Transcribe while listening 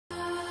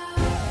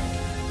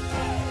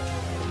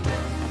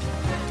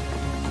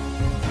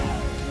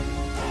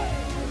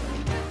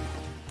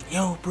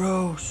Yo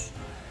bros,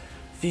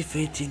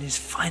 FIFA 18 is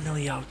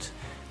finally out.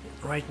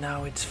 Right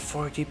now it's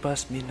 40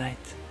 past midnight.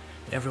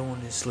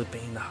 Everyone is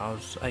sleeping in the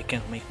house. I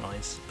can't make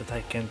noise, but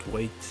I can't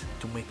wait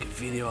to make a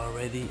video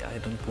already. I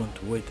don't want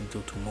to wait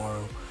until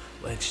tomorrow.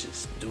 Let's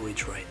just do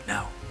it right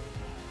now.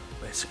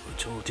 Let's go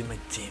to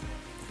Ultimate Team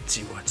and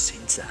see what's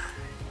inside.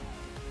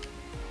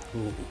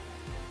 Ooh.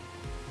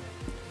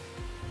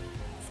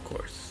 Of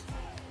course.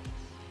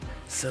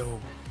 So,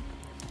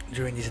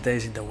 during these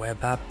days in the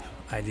web app,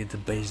 I did the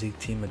basic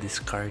team, a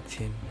discard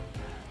team,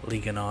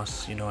 Liga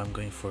NOS. You know, I'm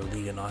going for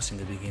Liga NOS in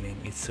the beginning.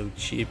 It's so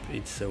cheap,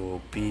 it's so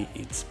OP,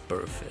 it's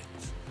perfect.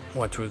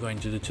 What we're going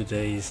to do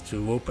today is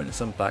to open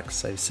some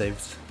packs I've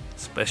saved,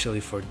 especially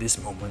for this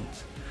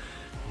moment,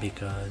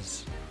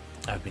 because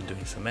I've been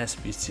doing some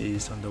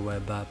SPCs on the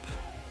web app.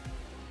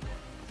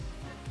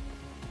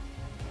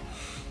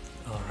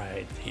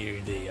 Alright, here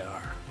they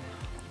are.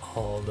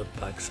 All the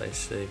packs I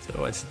saved.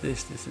 Oh, what's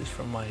this? This is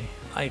from my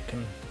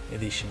icon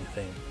edition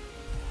thing.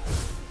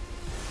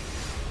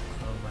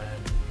 Oh man.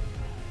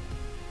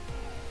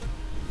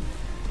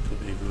 It would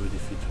be good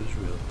if it was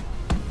real.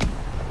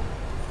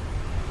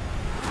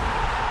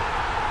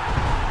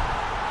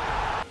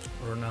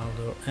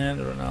 Ronaldo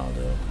and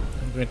Ronaldo.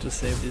 I'm going to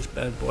save these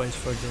bad boys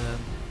for the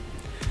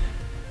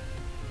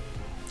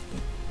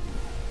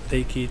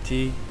AKT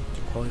to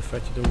qualify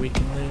to the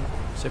weekend league.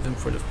 Save them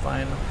for the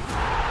final.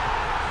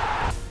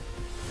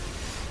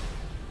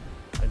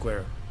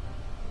 Aguero.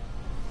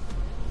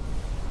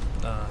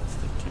 Ah, that's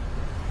the keeper.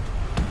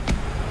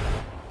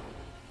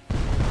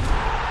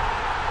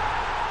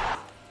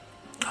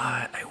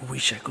 I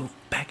wish I go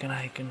back and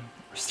I can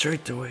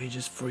straight away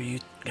just for you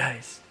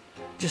guys.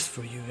 Just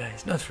for you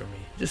guys, not for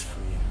me, just for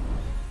you.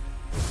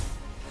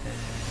 And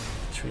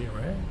 3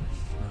 rares?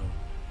 No.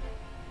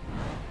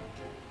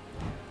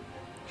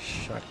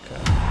 Shaka.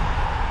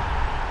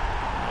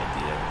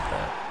 Idea of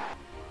that.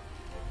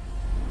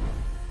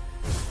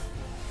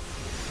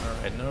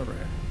 Alright, no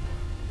rare.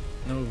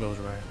 No gold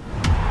rare.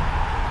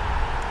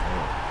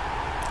 Oh,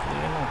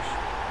 Liga NOS.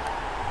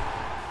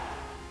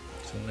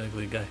 It's an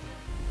ugly guy.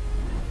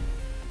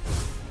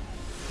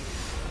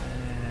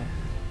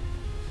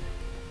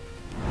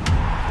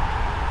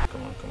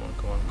 Come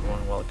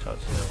on,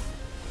 wildcards, no.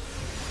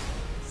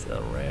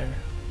 Still rare.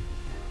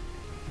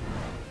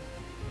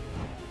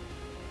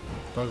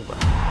 Portugal.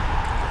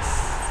 Yes.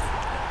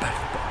 Back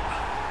to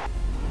Portugal.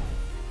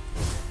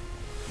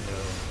 No.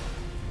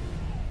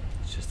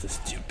 It's just a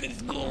stupid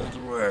gold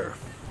rare.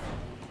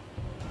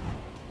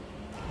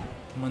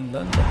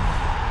 Mandanda.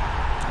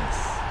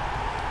 Nice.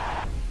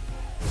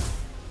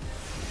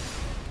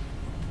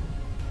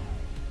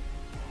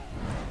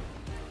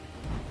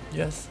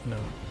 Yes, no.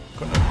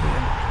 Gonna be.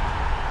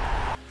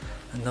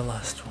 And the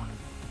last one.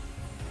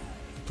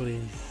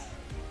 Please.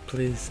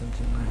 Please,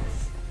 something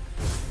nice.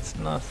 It's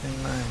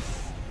nothing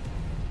nice.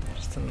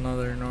 Just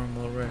another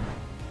normal rare.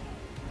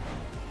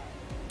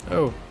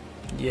 Oh,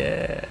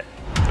 yeah.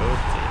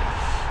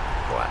 Goatish.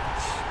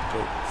 Watch.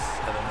 Goats.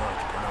 I don't know how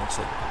to pronounce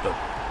it, but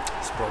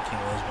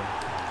Sporting Lisbon.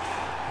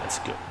 Let's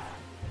go.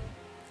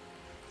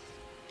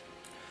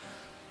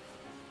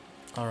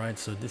 Alright,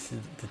 so this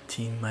is the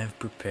team I've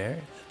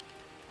prepared.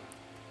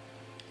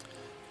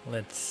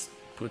 Let's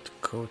put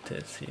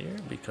Cotes here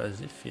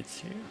because it fits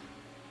here.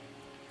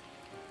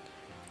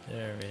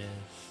 There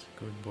is,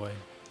 good boy.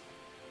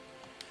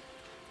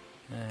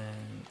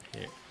 And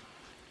here.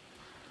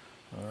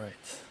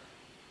 Alright.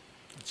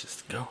 Let's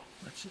just go.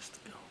 Let's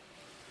just go.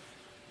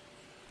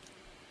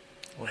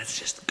 Let's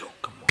just go.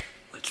 Come on.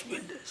 Let's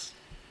win this.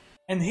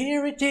 And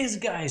here it is,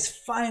 guys.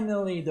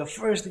 Finally, the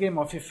first game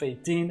of FIFA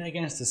 18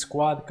 against a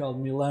squad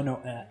called Milano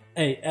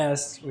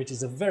AS, which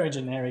is a very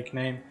generic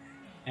name,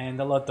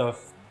 and a lot of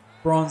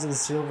bronze and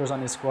silvers on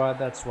his squad.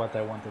 That's what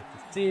I wanted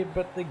to see,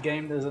 but the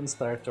game doesn't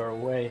start our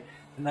way.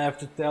 And I have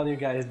to tell you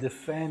guys,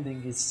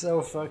 defending is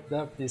so fucked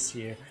up this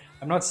year.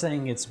 I'm not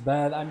saying it's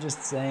bad, I'm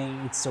just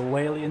saying it's so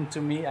alien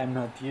to me, I'm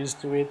not used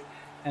to it.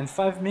 And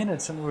 5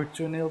 minutes and we're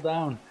 2-0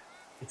 down.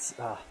 It's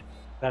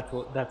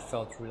that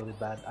felt really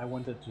bad. I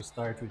wanted to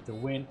start with the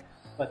win,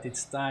 but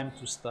it's time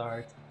to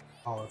start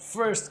our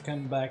first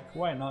comeback.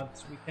 Why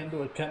not? We can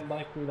do a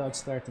comeback without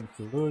starting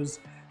to lose.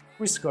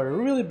 We scored a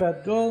really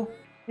bad goal.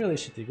 Really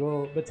shitty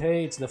goal, but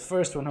hey, it's the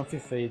first one of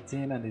FIFA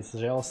 18 and it's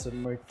Gelson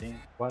Martin.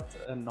 What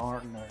an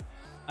honor.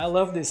 I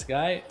love this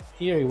guy.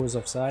 Here he was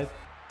offside,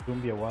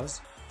 doumbia was.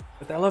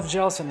 But I love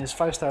Gelson, his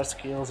 5-star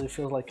skills, he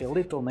feels like a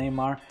little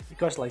Neymar. He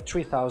costs like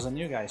 3,000,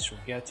 you guys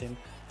should get him.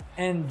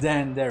 And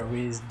then there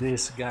is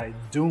this guy,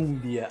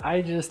 doumbia.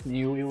 I just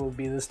knew he will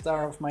be the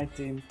star of my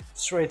team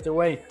straight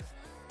away.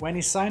 When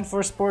he signed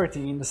for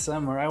Sporting in the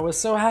summer, I was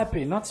so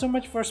happy. Not so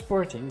much for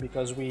Sporting,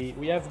 because we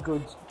have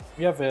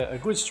a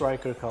good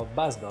striker called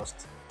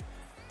Basdost.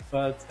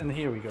 And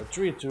here we go,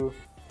 3-2.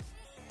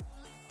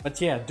 But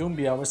yeah,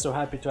 doumbia, I was so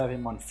happy to have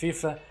him on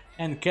FIFA.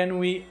 And can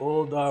we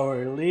hold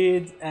our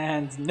lead?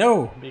 And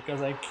no,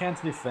 because I can't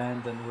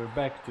defend, and we're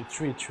back to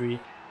 3-3.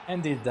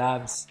 And the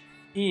dabs,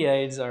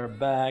 EAs are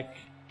back.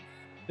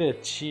 The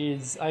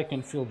cheese, I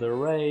can feel the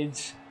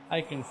rage. I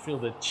can feel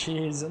the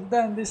cheese, and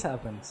then this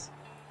happens.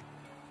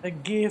 A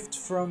gift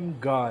from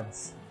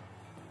gods.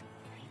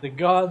 The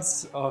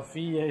gods of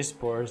EA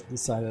Sports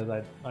decided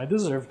that I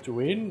deserve to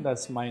win.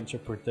 That's my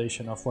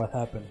interpretation of what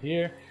happened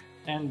here,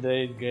 and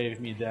they gave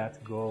me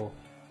that goal.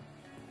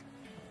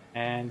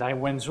 And I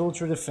went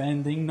ultra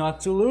defending not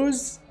to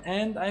lose,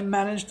 and I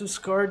managed to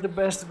score the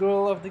best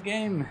goal of the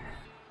game.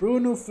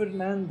 Bruno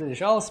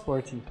Fernandes, all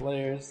sporting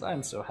players,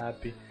 I'm so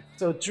happy.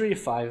 So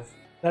 3-5,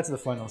 that's the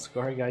final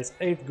score, guys.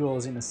 8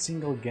 goals in a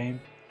single game.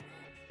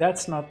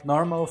 That's not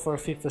normal for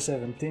FIFA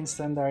 17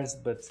 standards,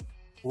 but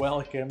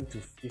welcome to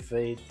FIFA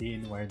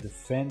 18, where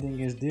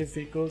defending is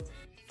difficult,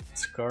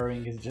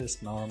 scoring is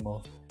just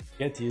normal.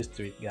 Get used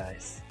to it,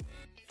 guys.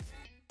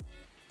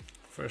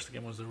 First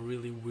game was a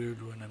really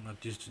weird one. I'm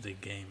not used to the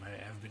game. I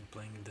have been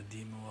playing the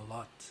demo a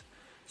lot,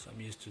 so I'm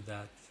used to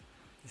that.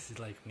 This is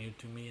like new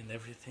to me, and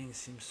everything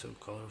seems so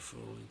colorful.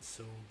 It's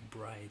so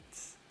bright.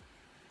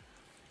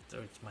 It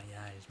hurts my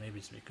eyes. Maybe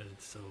it's because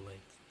it's so late.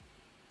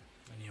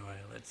 Anyway,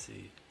 let's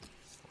see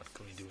what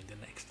can we do in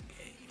the next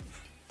game.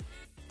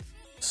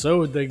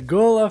 So the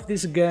goal of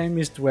this game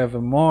is to have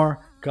a more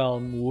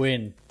calm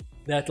win.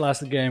 That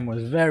last game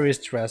was very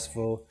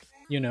stressful.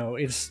 You know,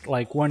 it's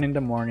like 1 in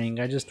the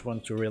morning, I just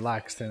want to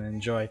relax and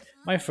enjoy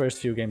my first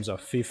few games of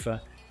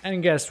FIFA.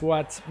 And guess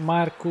what?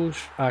 Marcus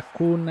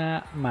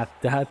Acuna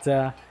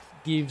Matata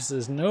gives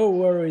us no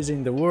worries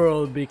in the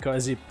world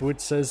because he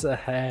puts us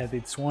ahead.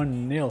 It's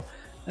 1-0.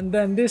 And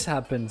then this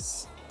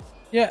happens.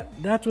 Yeah,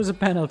 that was a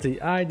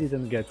penalty. I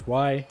didn't get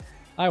why.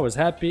 I was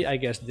happy. I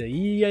guess the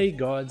EA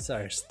gods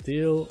are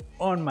still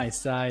on my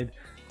side.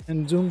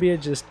 And Doumbia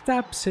just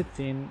taps it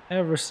in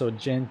ever so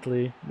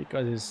gently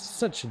because he's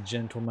such a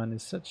gentleman,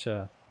 he's such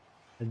a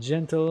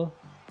gentle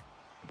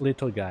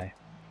little guy.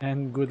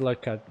 And good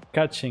luck at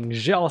catching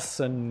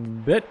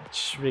Gelson,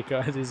 bitch,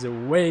 because he's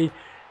away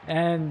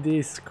and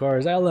he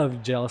scores. I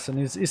love Gelson,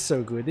 he's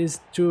so good, he's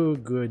too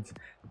good.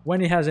 When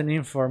he has an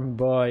inform,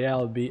 boy,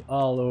 I'll be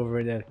all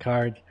over that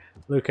card.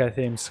 Look at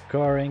him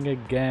scoring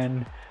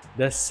again,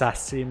 the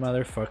sassy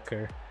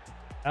motherfucker.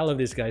 I love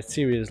this guy,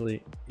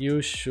 seriously, you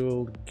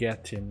should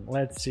get him.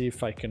 Let's see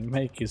if I can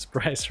make his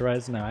price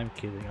rise. No, I'm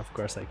kidding, of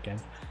course I can.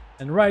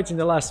 And right in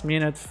the last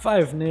minute,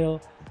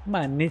 5-0,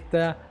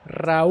 Manita,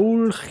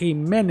 Raúl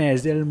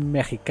Jiménez, el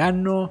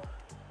Mexicano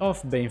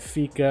of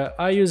Benfica.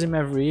 I use him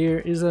every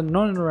year, he's a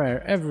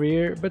non-rare every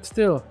year, but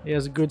still, he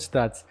has good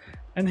stats.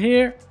 And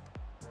here,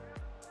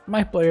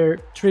 my player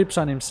trips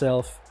on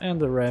himself and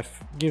the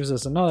ref gives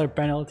us another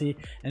penalty,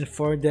 and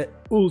for the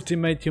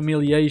ultimate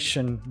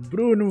humiliation,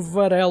 Bruno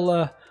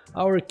Varela,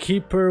 our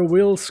keeper,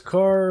 will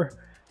score,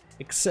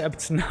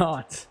 except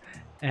not.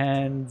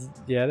 And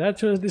yeah,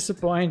 that was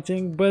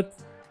disappointing, but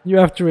you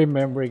have to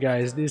remember,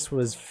 guys, this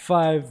was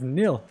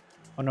 5-0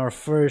 on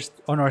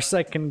our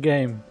second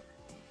game.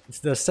 It's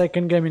the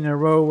second game in a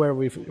row where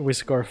we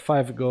score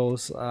 5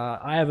 goals.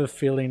 I have a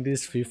feeling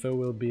this FIFA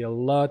will be a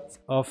lot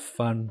of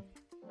fun.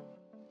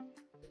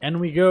 And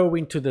we go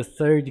into the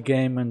third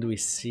game and we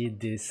see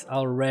this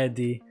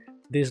already.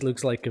 This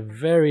looks like a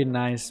very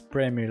nice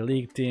Premier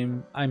League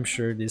team. I'm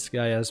sure this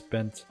guy has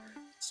spent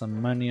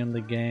some money on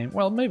the game.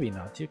 Well, maybe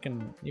not. You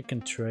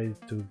can trade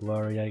to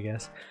Glory, I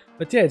guess.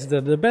 But yeah, it's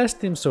the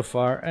best team so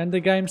far, and the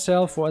guy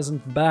himself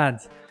wasn't bad.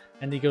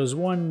 And he goes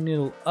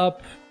 1-0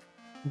 up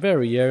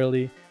very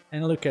early.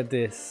 And look at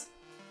this.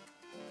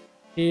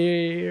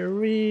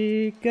 Here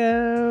he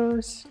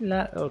goes.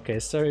 Okay,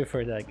 sorry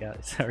for that,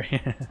 guys.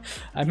 Sorry.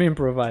 I'm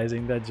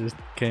improvising, that just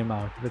came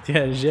out. But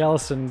yeah,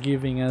 Gelson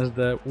giving us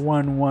the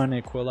 1-1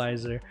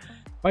 equalizer.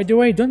 By the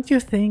way, don't you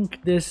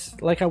think this,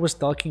 like I was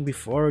talking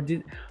before,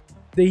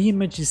 the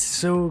image is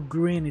so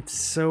green, it's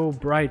so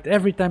bright.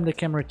 Every time the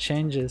camera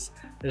changes,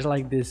 there's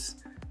like this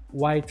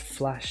white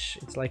flash.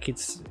 It's like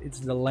it's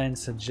the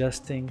lens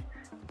adjusting.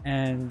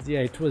 And yeah,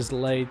 it was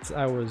late,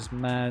 I was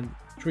mad,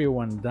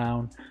 3-1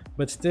 down.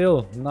 But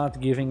still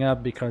not giving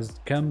up, because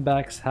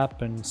comebacks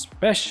happen,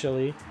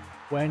 especially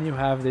when you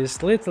have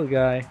this little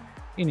guy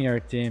in your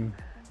team,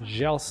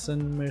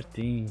 Gelson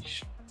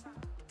Martins.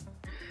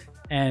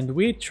 And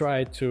we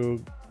try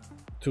to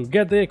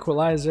get the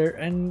equalizer,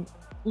 and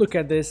look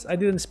at this, I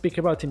didn't speak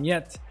about him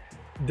yet.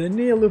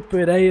 Danilo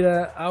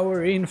Pereira,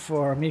 our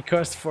inform, he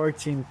cost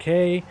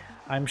 14k.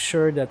 I'm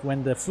sure that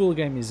when the full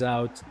game is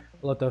out,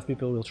 a lot of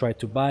people will try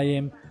to buy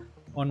him.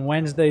 On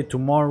Wednesday,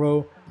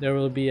 tomorrow, there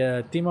will be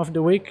a team of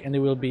the week and it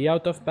will be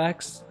out of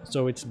packs,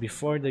 so it's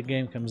before the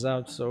game comes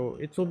out, so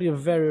it will be a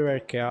very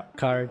rare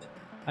card.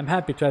 I'm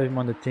happy to have him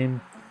on the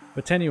team.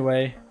 But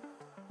anyway,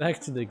 back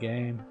to the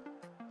game.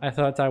 I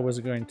thought I was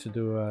going to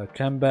do a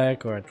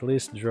comeback or at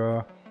least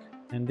draw,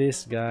 and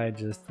this guy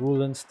just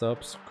wouldn't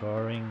stop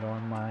scoring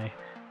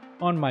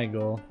on my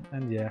goal.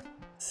 And yeah,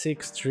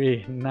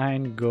 6-3,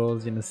 9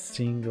 goals in a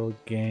single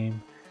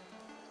game.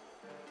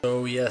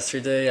 So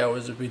yesterday I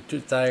was a bit too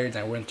tired,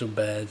 I went to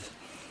bed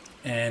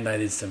and I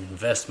did some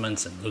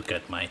investments, and look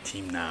at my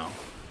team now.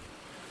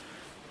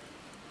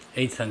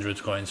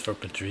 800 coins for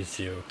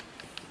Patricio,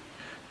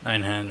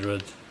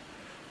 900,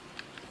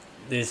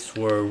 these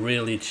were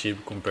really cheap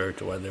compared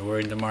to what they were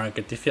in the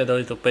market. If you had a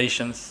little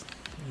patience,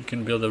 you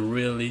can build a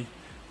really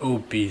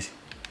OP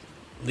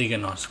Liga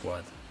NOS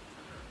squad.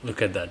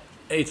 Look at that,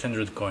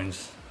 800 coins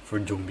for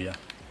doumbia.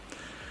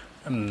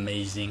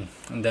 Amazing.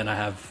 And then I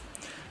have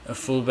a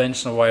full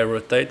bench. Now I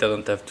rotate, I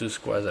don't have 2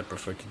 squads, I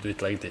prefer to do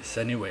it like this.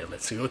 Anyway,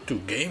 let's go to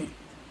game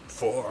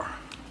 4.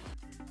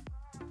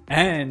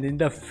 And in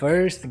the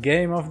first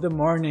game of the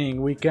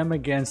morning, we come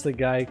against a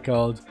guy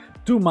called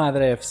Tu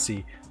Madre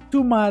FC.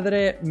 Tu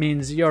Madre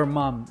means your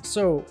mom,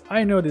 so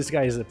I know this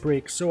guy is a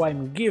prick, so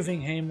I'm giving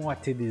him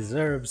what he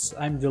deserves.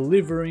 I'm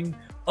delivering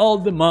all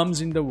the moms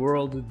in the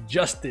world with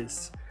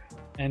justice.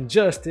 And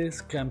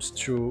justice comes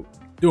through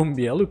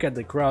doumbia. Look at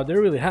the crowd,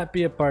 they're really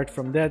happy apart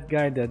from that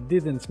guy that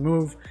didn't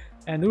move.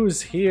 And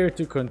who's here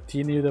to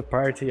continue the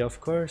party,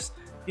 of course,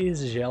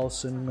 is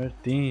Gelson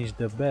Martins,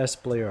 the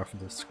best player of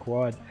the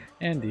squad.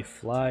 And he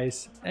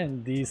flies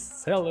and he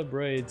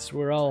celebrates,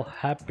 we're all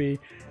happy.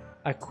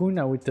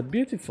 Acuna with a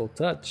beautiful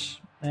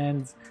touch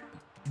and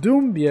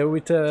doumbia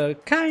with a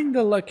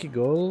kinda lucky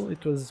goal.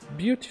 It was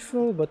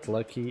beautiful but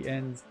lucky,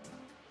 and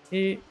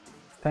he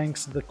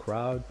thanks the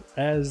crowd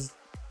as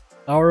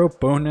our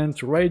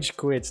opponent rage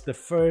quits, the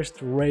first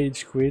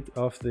rage quit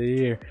of the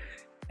year.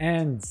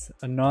 And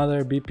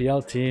another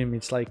BPL team,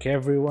 it's like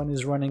everyone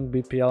is running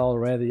BPL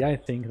already. I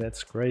think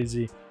that's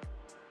crazy.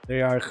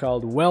 They are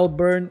called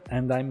Wellburn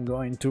and I'm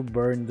going to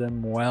burn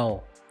them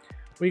well.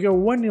 We go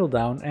 1-0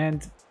 down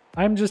and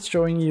I'm just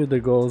showing you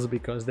the goals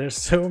because there's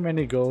so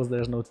many goals,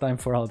 there's no time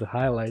for all the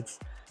highlights.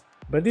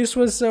 But this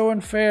was so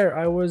unfair.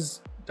 I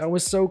was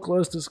so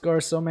close to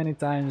score so many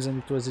times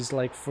and it was his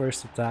like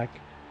first attack.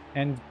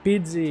 And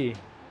Pizzi,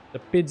 the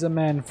pizza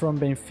man from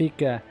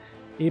Benfica,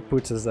 he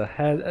puts us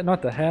ahead,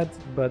 not ahead,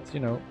 but you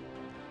know,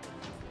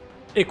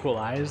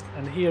 equalized.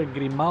 And here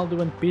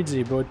Grimaldo and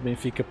Pizzi, both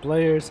Benfica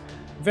players.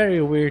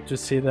 Very weird to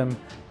see them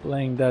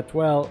playing that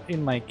well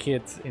in my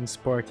kit in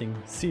Sporting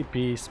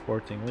CP,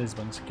 Sporting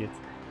Lisbon's kit.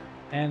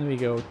 And we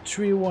go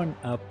 3-1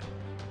 up.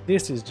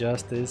 This is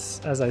justice.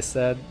 As I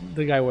said,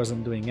 the guy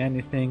wasn't doing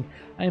anything.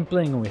 I'm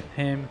playing with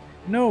him.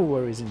 No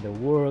worries in the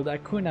world.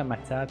 Acuna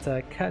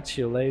Matata, catch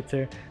you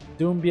later.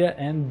 Doumbia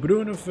and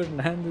Bruno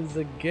Fernandes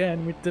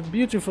again with the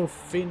beautiful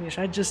finish.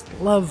 I just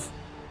love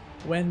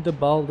when the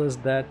ball does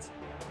that.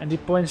 And he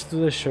points to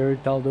the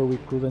shirt, although we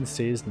couldn't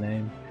see his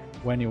name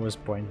when he was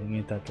pointing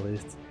it at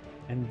least.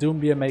 And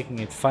doumbia making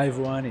it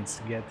 5-1,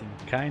 it's getting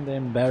kinda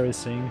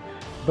embarrassing.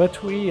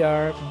 But we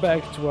are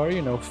back to our,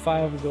 you know,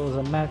 5 goals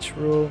a match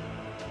rule.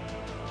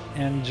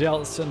 And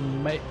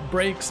Gelson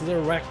breaks the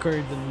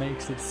record and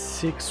makes it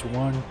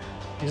 6-1.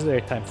 Is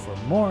there time for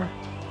more?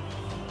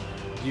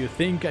 Do you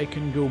think I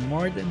can go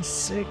more than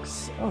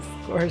 6? Of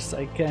course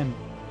I can.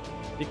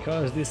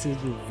 Because this is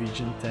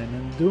Division 10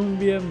 and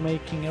doumbia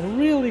making a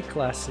really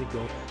classy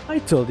goal. I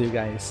told you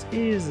guys,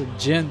 he is a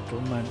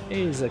gentleman,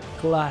 he is a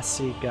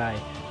classy guy.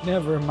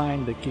 Never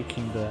mind the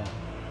kicking the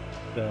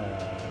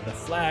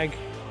flag,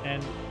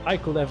 and I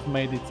could have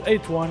made it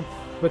 8-1,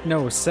 but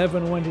no,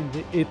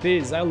 7-1 it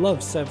is. I love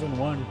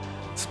 7-1.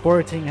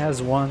 Sporting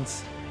has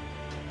once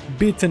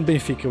beaten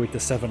Benfica with a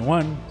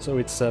 7-1, so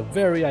it's a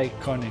very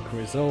iconic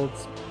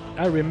result.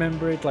 I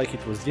remember it like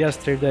it was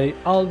yesterday,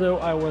 although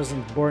I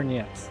wasn't born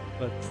yet.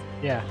 But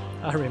yeah,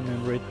 I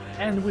remember it.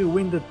 And we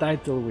win the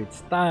title with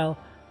style,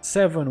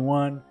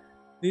 7-1.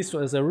 This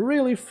was a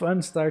really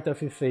fun start of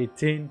FIFA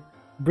 18.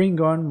 Bring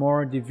on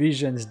more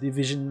divisions.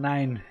 Division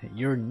 9,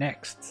 you're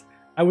next.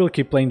 I will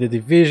keep playing the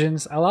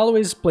divisions. I'll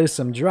always play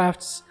some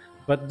drafts,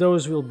 but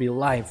those will be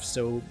live,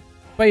 so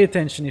pay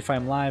attention if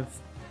I'm live.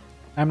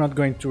 I'm not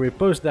going to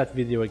repost that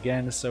video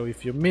again, so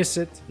if you miss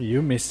it,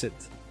 you miss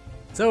it.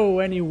 So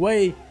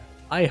anyway,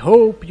 I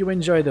hope you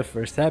enjoyed the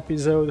first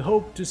episode.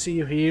 Hope to see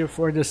you here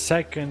for the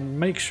second.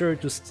 Make sure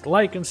to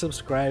like and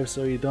subscribe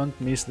so you don't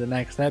miss the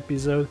next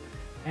episode.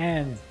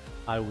 And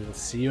I will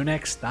see you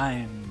next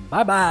time.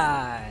 Bye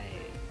bye!